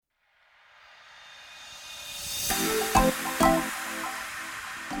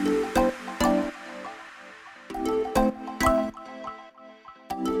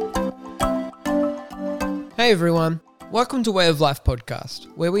Hey everyone, welcome to Way of Life podcast,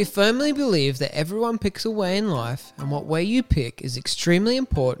 where we firmly believe that everyone picks a way in life and what way you pick is extremely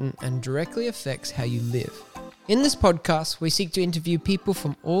important and directly affects how you live. In this podcast, we seek to interview people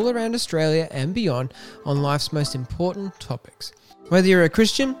from all around Australia and beyond on life's most important topics. Whether you're a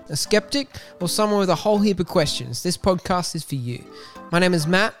Christian, a skeptic, or someone with a whole heap of questions, this podcast is for you. My name is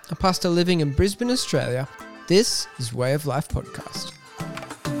Matt, a pastor living in Brisbane, Australia. This is Way of Life podcast.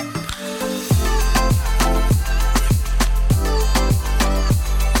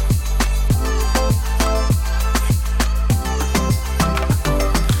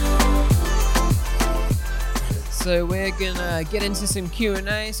 So we're going to get into some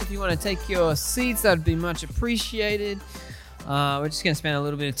Q&A, so if you want to take your seats, that would be much appreciated. We're just going to spend a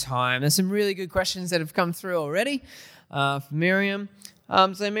little bit of time. There's some really good questions that have come through already for Miriam.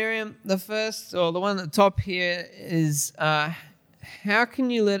 So Miriam, the one at the top here is, how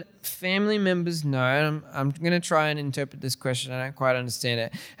can you let family members know, I'm going to try and interpret this question, I don't quite understand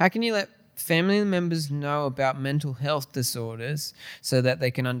it. How can you let family members know about mental health disorders so that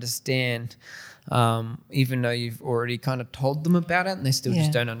they can understand, even though you've already kind of told them about it and they still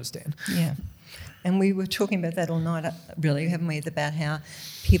just don't understand? Yeah. And we were talking about that all night, really, haven't we, about how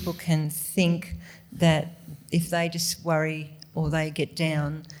people can think that if they just worry or they get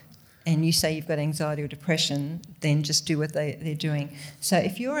down and you say you've got anxiety or depression, then just do what they're doing. So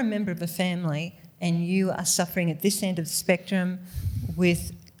if you're a member of a family and you are suffering at this end of the spectrum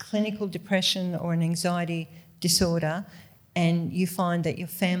with clinical depression or an anxiety disorder and you find that your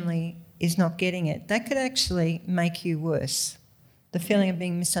family is not getting it, that could actually make you worse. The feeling of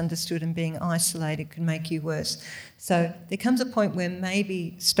being misunderstood and being isolated could make you worse. So there comes a point where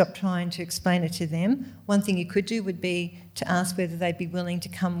maybe stop trying to explain it to them. One thing you could do would be to ask whether they'd be willing to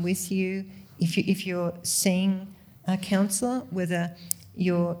come with you if you're seeing a counsellor, whether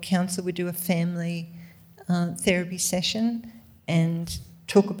your counsellor would do a family therapy session and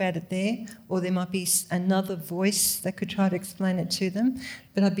talk about it there, or there might be another voice that could try to explain it to them.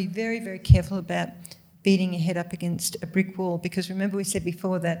 But I'd be very, very careful about beating your head up against a brick wall, because remember we said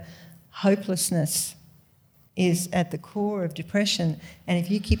before that hopelessness is at the core of depression, and if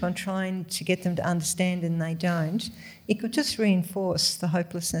you keep on trying to get them to understand and they don't, it could just reinforce the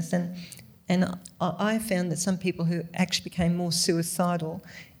hopelessness. And I found that some people who actually became more suicidal,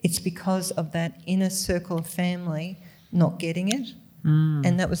 it's because of that inner circle of family not getting it.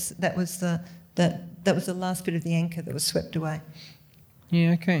 And that was the last bit of the anchor that was swept away.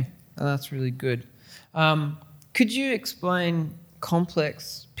 Yeah, okay. Oh, that's really good. Could you explain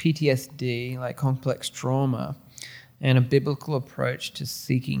complex PTSD, like complex trauma, and a biblical approach to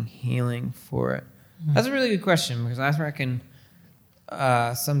seeking healing for it? That's a really good question, because I reckon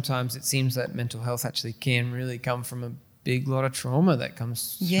sometimes it seems that mental health actually can really come from a big lot of trauma that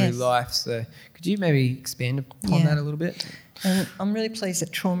comes through life. So could you maybe expand upon that a little bit? And I'm really pleased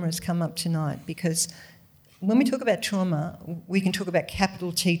that trauma has come up tonight, because when we talk about trauma, we can talk about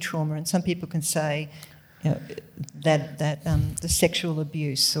capital T trauma, and some people can say that the sexual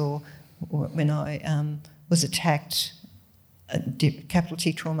abuse or when I was attacked, capital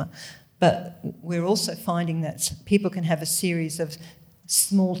T trauma. But we're also finding that people can have a series of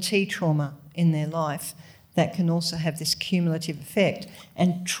small t trauma in their life that can also have this cumulative effect.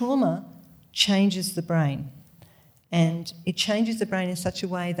 And trauma changes the brain. And it changes the brain in such a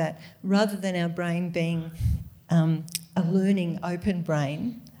way that rather than our brain being a learning open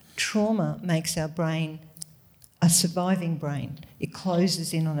brain, trauma makes our brain a surviving brain. It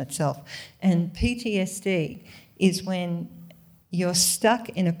closes in on itself. And PTSD is when you're stuck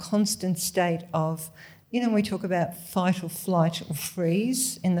in a constant state of, when we talk about fight or flight or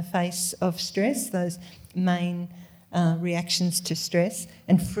freeze in the face of stress, those main reactions to stress.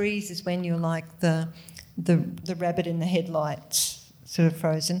 And freeze is when you're like the rabbit in the headlights, sort of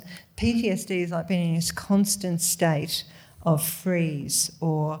frozen. PTSD is like being in this constant state of freeze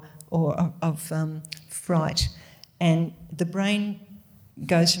or of fright, and the brain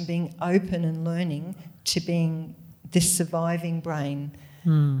goes from being open and learning to being this surviving brain.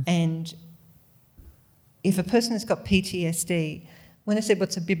 And if a person has got PTSD, when I said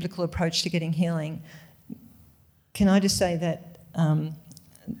what's a biblical approach to getting healing, can I just say that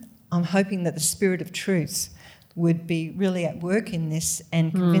I'm hoping that the Spirit of Truth would be really at work in this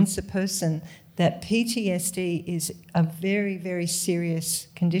and convince a person that PTSD is a very, very serious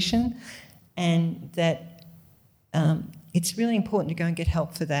condition, and that it's really important to go and get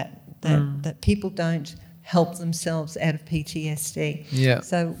help for that, that people don't help themselves out of PTSD. Yeah.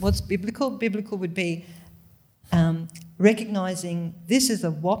 So what's biblical? Biblical would be recognising this is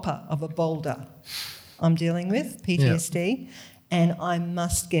a whopper of a boulder I'm dealing with, PTSD, and I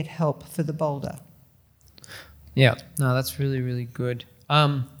must get help for the boulder. Yeah, no, that's really, really good.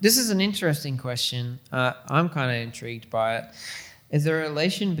 This is an interesting question. I'm kind of intrigued by it. Is there a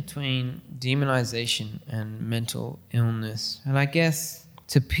relation between demonization and mental illness? And I guess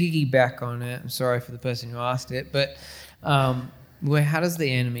to piggyback on it, I'm sorry for the person who asked it, but how does the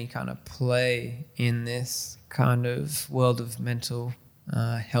enemy kind of play in this kind of world of mental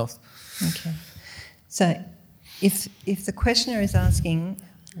health? Okay. So if the questioner is asking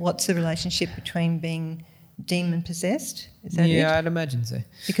what's the relationship between being demon-possessed, is that it? Yeah, I'd imagine so.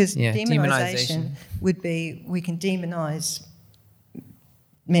 Because demonisation would be, we can demonise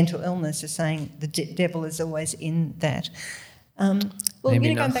mental illness as saying the devil is always in that. Well,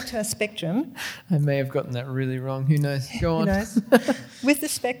 going back to our spectrum. I may have gotten that really wrong. Who knows? Go on. Who knows? With the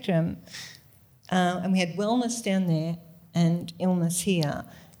spectrum, and we had wellness down there and illness here,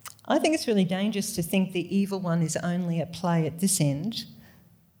 I think it's really dangerous to think the evil one is only at play at this end.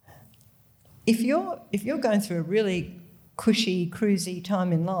 If you're going through a really cushy, cruisy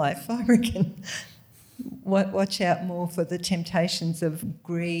time in life, I reckon watch out more for the temptations of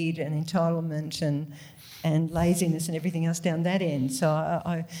greed and entitlement and laziness and everything else down that end.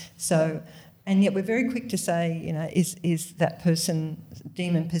 And yet we're very quick to say, is that person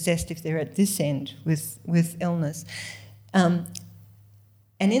demon possessed if they're at this end with illness? And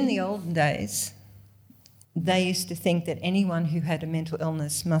in the olden days, they used to think that anyone who had a mental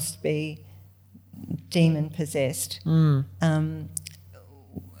illness must be demon possessed.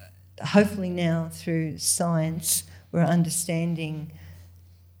 Hopefully now through science we're understanding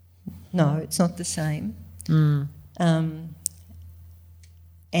no, it's not the same. And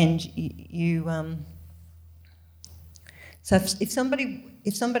so if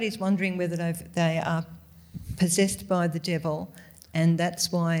somebody's wondering whether they are possessed by the devil and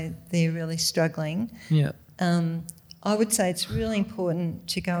that's why they're really struggling, I would say it's really important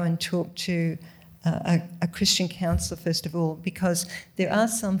to go and talk to a Christian counsellor first of all, because there are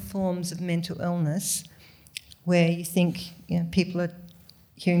some forms of mental illness where you think people are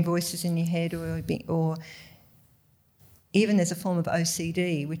hearing voices in your head, or even there's a form of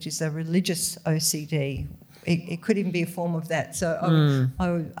OCD, which is a religious OCD. It could even be a form of that. So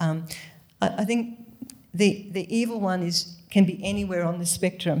I think the evil one can be anywhere on the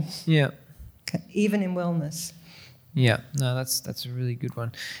spectrum. Yeah. Even in wellness. Yeah. No, that's a really good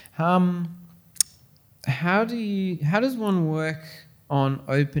one. How does one work on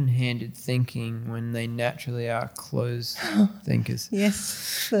open-handed thinking when they naturally are closed thinkers?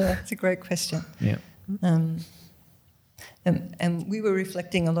 Yes, that's a great question. Yeah. And we were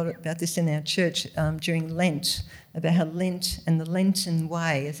reflecting a lot about this in our church during Lent, about how Lent and the Lenten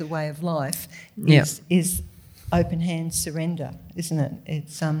way as a way of life is open-hand surrender, isn't it?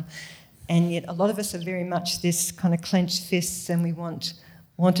 It's and yet a lot of us are very much this kind of clenched fists, and we want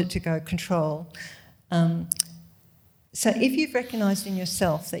it to go control. So if you've recognised in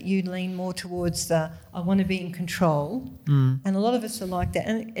yourself that you lean more towards the I want to be in control, and a lot of us are like that,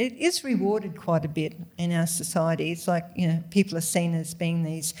 and it is rewarded quite a bit in our society. It's like, people are seen as being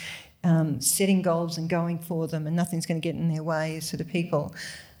these setting goals and going for them, and nothing's going to get in their way sort of people,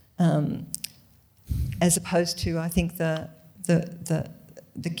 as opposed to, I think, the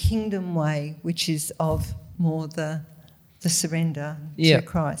kingdom way, which is of more the surrender to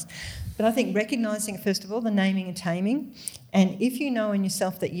Christ. But I think recognising, first of all, the naming and taming, and if you know in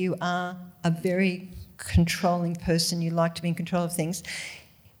yourself that you are a very controlling person, you like to be in control of things,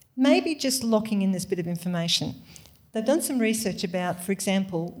 maybe just locking in this bit of information. They've done some research about, for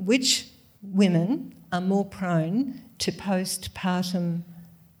example, which women are more prone to postpartum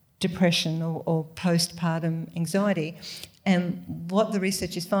depression or postpartum anxiety. And what the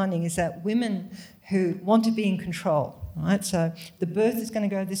research is finding is that women who want to be in control, right? So the birth is going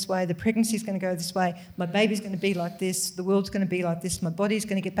to go this way, the pregnancy is going to go this way, my baby's going to be like this, the world's going to be like this, my body's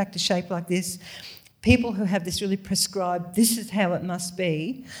going to get back to shape like this. People who have this really prescribed, this is how it must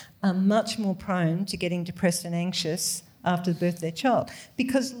be, are much more prone to getting depressed and anxious after the birth of their child,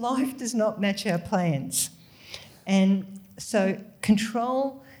 because life does not match our plans. And so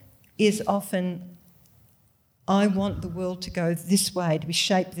control is often, I want the world to go this way, to be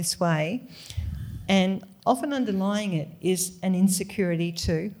shaped this way. And often underlying it is an insecurity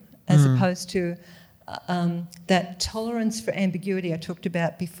too, as opposed to that tolerance for ambiguity I talked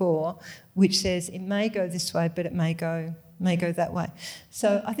about before, which says it may go this way, but it may go that way.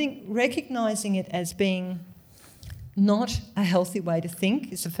 So I think recognising it as being not a healthy way to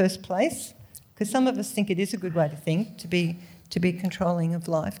think is the first place, because some of us think it is a good way to think, to be controlling of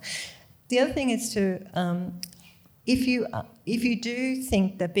life. The other thing is to if you do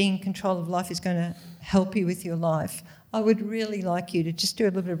think that being in control of life is going to help you with your life, I would really like you to just do a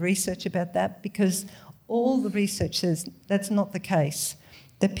little bit of research about that, because all the research says that's not the case.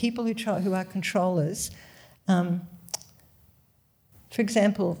 The people who are controllers, for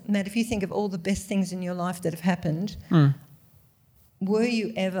example, Matt, if you think of all the best things in your life that have happened, were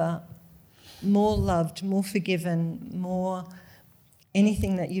you ever more loved, more forgiven, more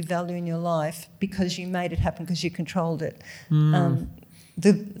anything that you value in your life because you made it happen, because you controlled it?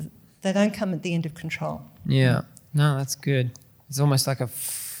 They don't come at the end of control. Yeah. No, that's good. It's almost like a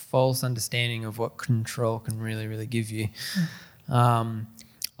false understanding of what control can really, really give you.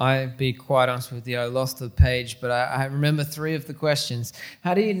 I'll be quite honest with you, I lost the page, but I remember 3 of the questions.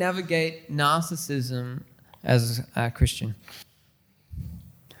 How do you navigate narcissism as a Christian?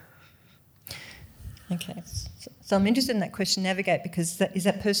 Okay, so I'm interested in that question, navigate, because is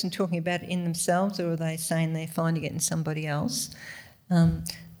that person talking about it in themselves, or are they saying they're finding it in somebody else?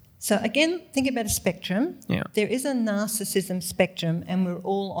 So again, think about a spectrum. Yeah. There is a narcissism spectrum, and we're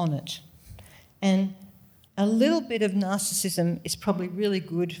all on it. And a little bit of narcissism is probably really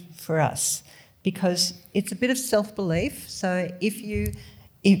good for us because it's a bit of self-belief. So if you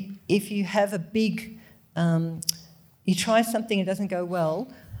have a big, you try something and it doesn't go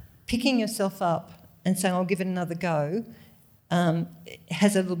well, picking yourself up and saying, I'll give it another go,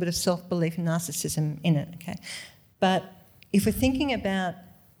 has a little bit of self-belief and narcissism in it, okay? But if we're thinking about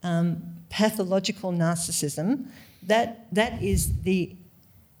pathological narcissism, that is the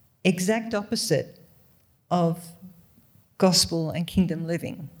exact opposite of gospel and kingdom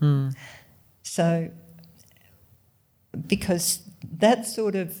living. So because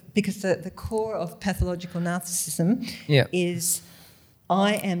the core of pathological narcissism is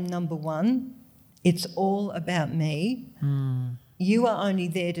I am number one, it's all about me, you are only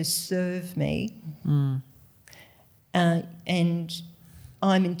there to serve me, and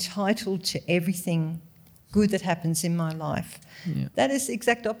I'm entitled to everything good that happens in my life. Yeah. That is the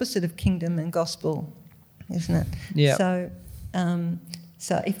exact opposite of kingdom and gospel, isn't it? Yeah.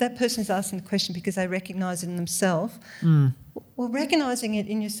 So if that person is asking the question because they recognise it in themselves, well, recognising it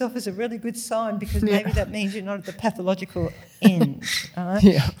in yourself is a really good sign, because maybe that means you're not at the pathological end. Right?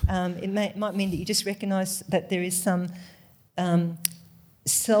 Yeah. It might mean that you just recognise that there is some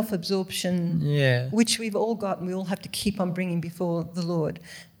self-absorption, which we've all got and we all have to keep on bringing before the Lord.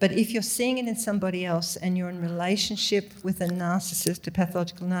 But if you're seeing it in somebody else and you're in relationship with a narcissist, a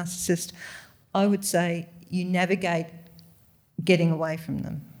pathological narcissist, I would say you navigate getting away from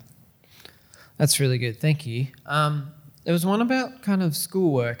them. That's really good. Thank you. There was one about kind of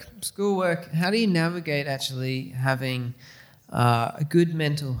schoolwork. How do you navigate actually having a good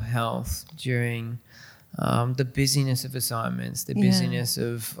mental health during the busyness of assignments, the busyness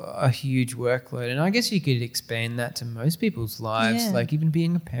of a huge workload? And I guess you could expand that to most people's lives, like even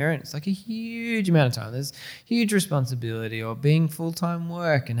being a parent. It's like a huge amount of time. There's huge responsibility, or being full-time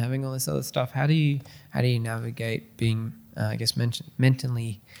work and having all this other stuff. How do you navigate being,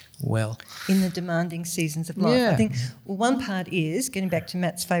 mentally well in the demanding seasons of life? I think one part is, getting back to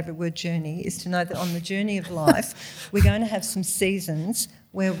Matt's favourite word, journey, is to know that on the journey of life we're going to have some seasons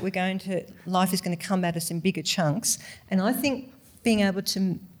where life is going to come at us in bigger chunks, and I think being able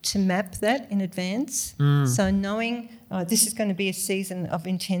to map that in advance, so knowing this is going to be a season of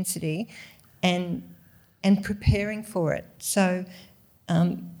intensity, and preparing for it. So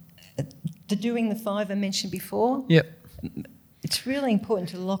doing the 5 I mentioned before, it's really important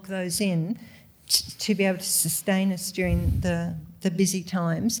to lock those in to be able to sustain us during the busy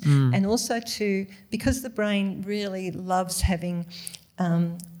times, and also because the brain really loves having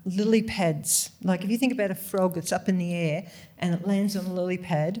lily pads. Like if you think about a frog that's up in the air and it lands on a lily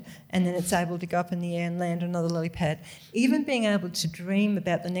pad, and then it's able to go up in the air and land on another lily pad. Even being able to dream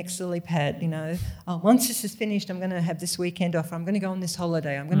about the next lily pad, once this is finished, I'm going to have this weekend off, or I'm going to go on this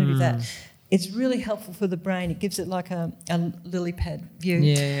holiday, I'm going to do that. It's really helpful for the brain. It gives it like a lily pad view.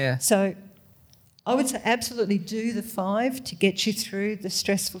 Yeah. So I would say absolutely do the 5 to get you through the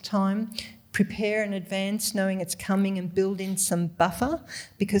stressful time. Prepare in advance, knowing it's coming, and build in some buffer,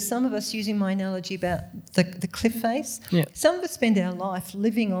 because some of us, using my analogy about the cliff face, some of us spend our life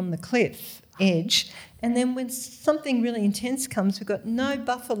living on the cliff edge, and then when something really intense comes, we've got no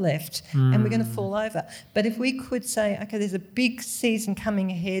buffer left and we're going to fall over. But if we could say, okay, there's a big season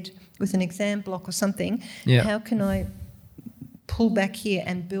coming ahead with an exam block or something, how can I pull back here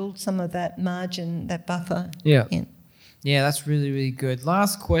and build some of that margin, that buffer in? Yeah, that's really, really good.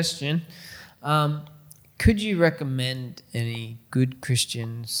 Last question. Could you recommend any good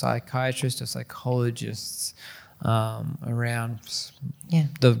Christian psychiatrists or psychologists around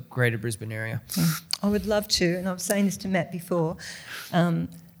the greater Brisbane area? I would love to, and I was saying this to Matt before.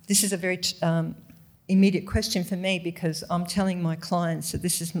 This is a very immediate question for me, because I'm telling my clients that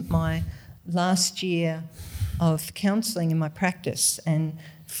this is my last year of counselling in my practice, and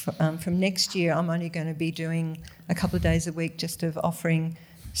from next year I'm only going to be doing a couple of days a week just of offering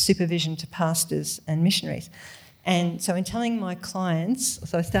supervision to pastors and missionaries. And so in telling my clients,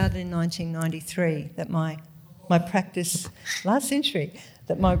 so I started in 1993, that my practice, last century,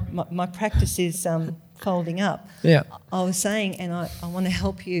 that my practice is folding up. Yeah. I was saying, and I want to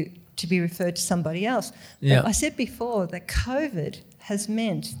help you to be referred to somebody else. Yeah. But I said before that COVID has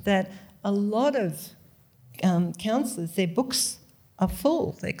meant that a lot of counsellors, their books are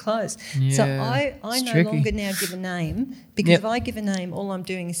full, they're closed. Yeah, so I no tricky. longer now give a name, because if I give a name, all I'm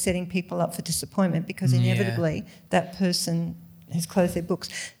doing is setting people up for disappointment, because inevitably that person has closed their books.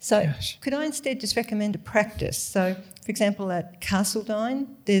 So could I instead just recommend a practice? So, for example, at Castledine,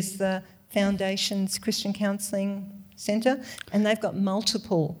 there's the Foundations Christian Counselling Centre, and they've got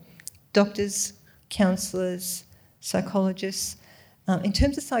multiple doctors, counsellors, psychologists. In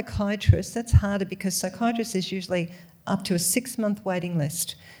terms of psychiatrists, that's harder, because psychiatrists is usually up to a 6-month waiting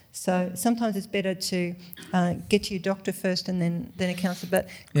list. So sometimes it's better to get to your doctor first and then a counsellor. But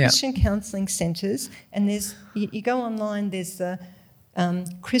Christian counselling centres, and there's you go online, there's the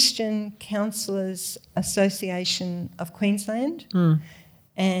Christian Counsellors Association of Queensland,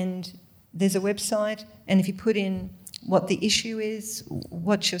 and there's a website, and if you put in what the issue is,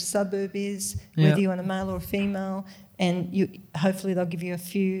 what your suburb is, whether you want a male or a female, and hopefully they'll give you a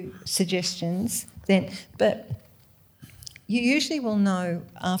few suggestions then. But you usually will know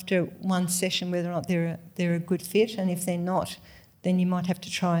after one session whether or not they're a good fit, and if they're not, then you might have to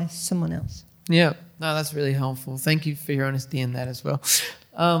try someone else. Yeah, no, that's really helpful. Thank you for your honesty in that as well.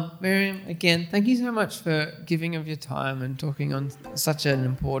 Miriam, again, thank you so much for giving of your time and talking on such an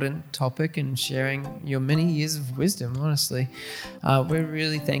important topic and sharing your many years of wisdom, honestly. We're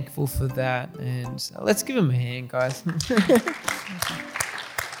really thankful for that, and let's give them a hand, guys.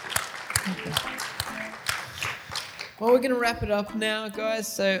 Well, we're going to wrap it up now,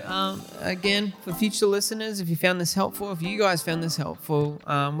 guys. So, again, for future listeners, if you found this helpful, if you guys found this helpful,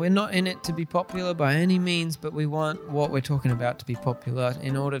 we're not in it to be popular by any means, but we want what we're talking about to be popular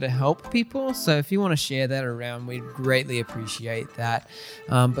in order to help people. So if you want to share that around, we'd greatly appreciate that.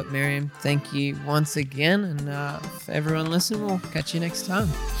 But Miriam, thank you once again. And for everyone listening, we'll catch you next time.